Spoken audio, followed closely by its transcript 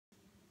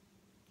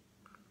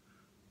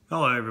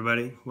Hello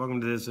everybody,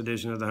 welcome to this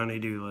edition of the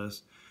Honey-Do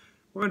List.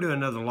 We're going to do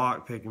another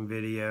lock picking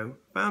video.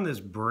 Found this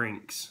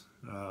Brinks.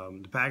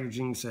 The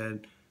packaging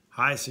said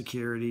high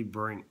security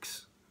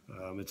Brinks.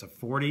 It's a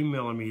 40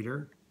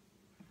 millimeter.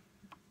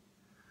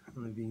 I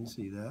don't know if you can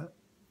see that.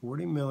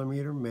 40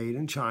 millimeter made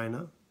in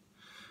China.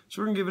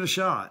 So we're going to give it a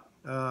shot.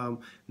 Now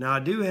I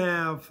do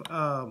have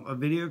a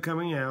video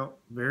coming out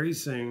very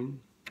soon.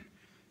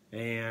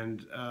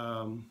 And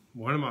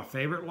one of my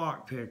favorite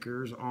lock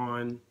pickers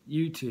on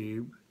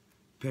YouTube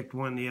picked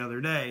one the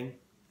other day,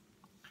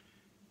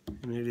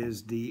 and it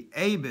is the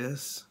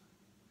Avis,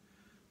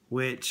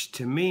 which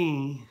to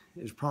me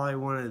is probably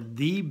one of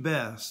the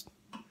best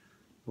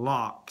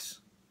locks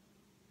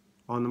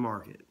on the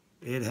market.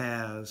 It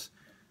has,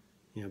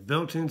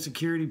 built-in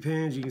security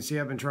pins. You can see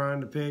I've been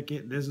trying to pick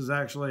it. This is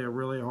actually a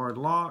really hard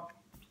lock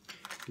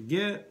to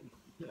get.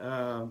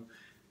 I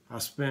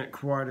spent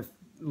quite a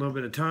little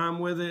bit of time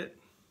with it,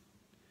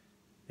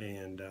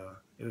 and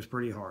it was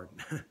pretty hard.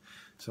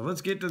 So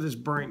let's get to this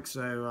Brinks.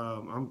 So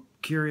I'm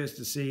curious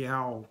to see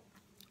how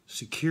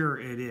secure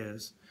it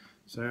is.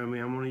 So I'm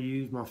going to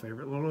use my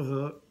favorite little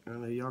hook. I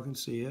know y'all can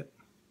see it.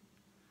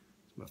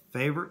 It's my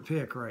favorite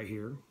pick right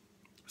here,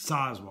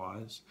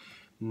 size-wise.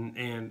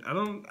 And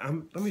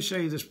let me show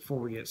you this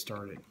before we get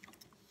started.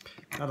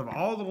 Out of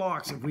all the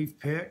locks that we've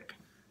picked,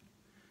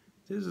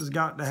 this has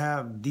got to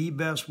have the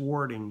best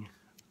warding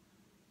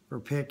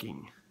for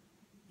picking.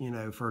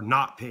 For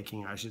not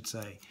picking, I should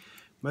say.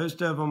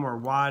 Most of them are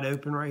wide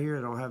open right here.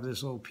 They don't have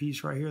this little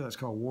piece right here. That's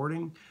called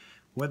warding.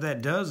 What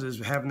that does is,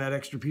 having that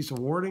extra piece of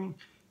warding,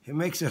 it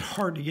makes it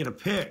hard to get a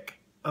pick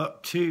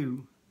up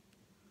to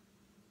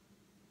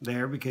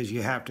there because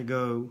you have to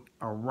go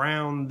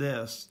around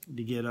this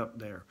to get up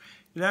there.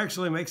 It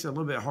actually makes it a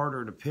little bit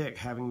harder to pick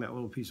having that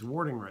little piece of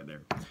warding right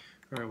there. All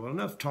right, well,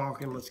 enough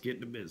talking. Let's get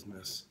to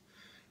business.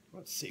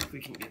 Let's see if we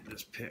can get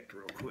this picked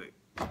real quick.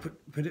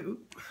 Put it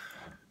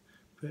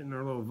in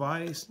our little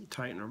vise,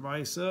 tighten our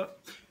vise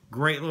up.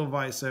 Great little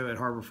vise though at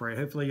Harbor Freight.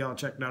 Hopefully y'all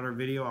checked out our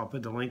video. I'll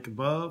put the link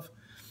above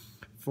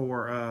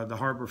for the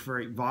Harbor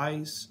Freight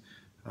vise.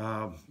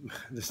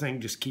 This thing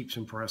just keeps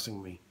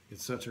impressing me.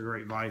 It's such a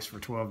great vise for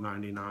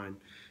 $12.99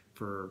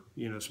 for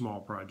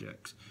small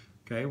projects.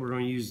 Okay, we're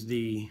going to use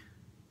the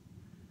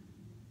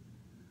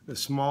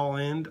small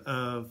end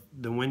of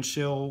the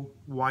windshield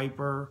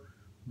wiper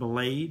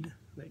blade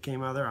that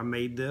came out of there. I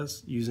made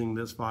this using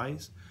this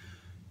vise.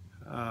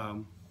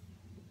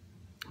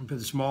 Put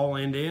the small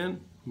end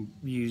in,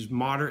 use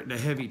moderate to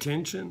heavy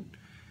tension,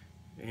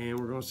 and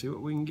we're going to see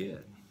what we can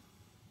get.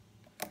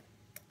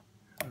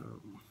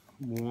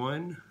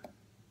 One,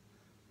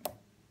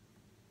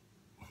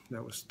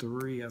 that was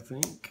three, I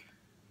think.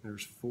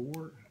 There's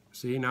four.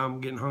 See, now I'm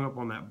getting hung up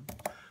on that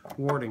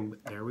warding,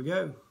 but there we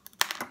go.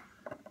 I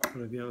don't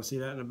know if you don't see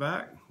that in the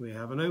back. We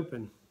have an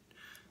open.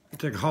 It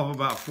took all of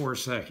about 4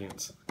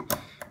 seconds.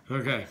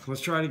 Okay, let's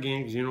try it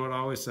again, because you know what I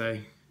always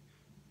say.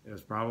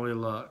 It's probably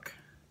luck.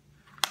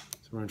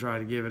 We're going to try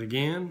to give it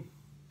again.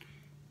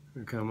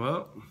 We're going to come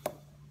up.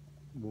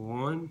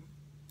 1,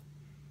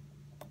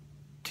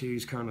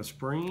 2's kind of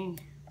springy.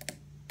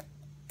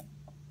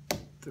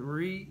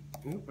 3,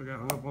 oop, I got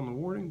hung up on the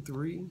warding.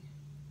 3.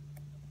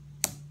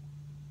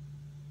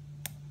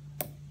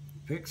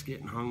 Pick's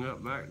getting hung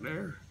up back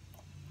there.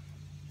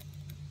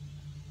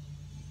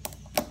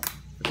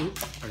 Oop,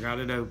 I got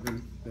it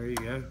open. There you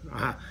go.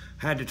 I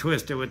had to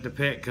twist it with the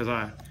pick because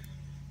I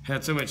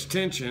had so much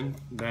tension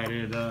that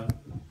it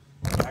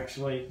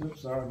actually,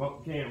 oops, sorry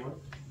about the camera.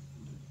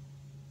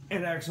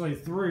 It actually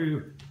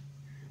threw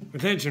a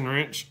tension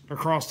wrench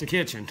across the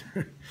kitchen.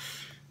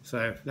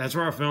 So that's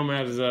where I film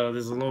at, is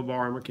there's a little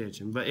bar in my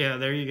kitchen. But yeah,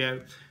 there you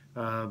go.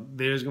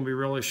 Video's gonna be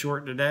really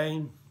short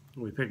today.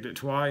 We picked it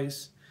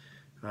twice.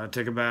 It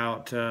took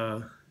about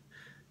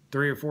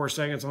 3 or 4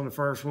 seconds on the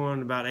first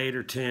one, about 8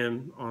 or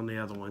 10 on the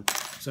other one.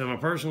 So my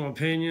personal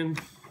opinion,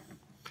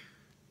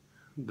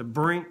 the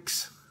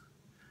Brinks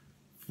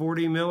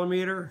 40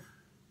 millimeter.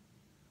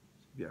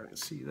 Yeah, I can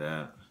see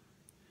that.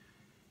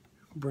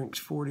 Brinks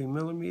 40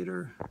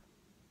 millimeter.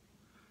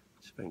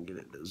 See if I can get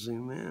it to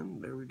zoom in.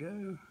 There we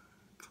go.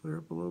 Clear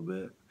up a little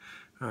bit.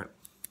 All right.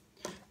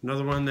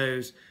 Another one of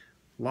those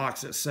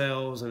locks that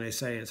sells and they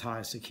say it's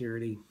high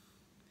security.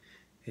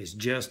 It's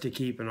just to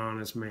keep an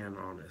honest man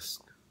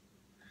honest.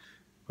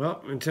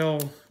 Well,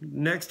 until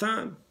next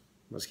time,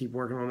 let's keep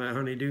working on that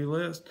honey-do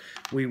list.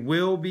 We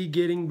will be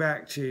getting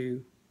back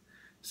to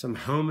some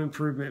home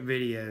improvement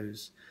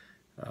videos.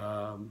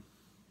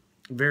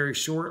 Very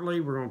shortly.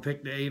 We're going to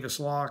pick the Avis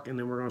lock, and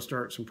then we're going to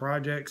start some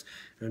projects.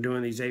 I'm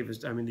doing these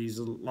these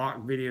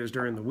lock videos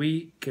during the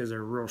week because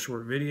they're real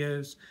short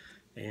videos.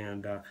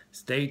 And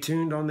stay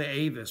tuned on the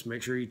Avis.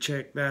 Make sure you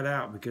check that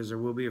out because there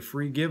will be a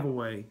free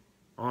giveaway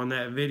on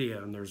that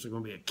video, and there's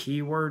going to be a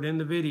keyword in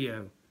the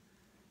video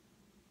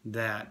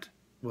that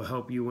will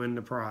help you win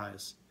the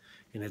prize.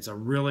 And it's a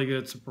really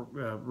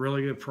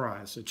good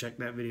prize. So check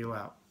that video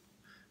out.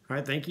 All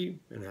right, thank you,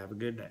 and have a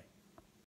good day.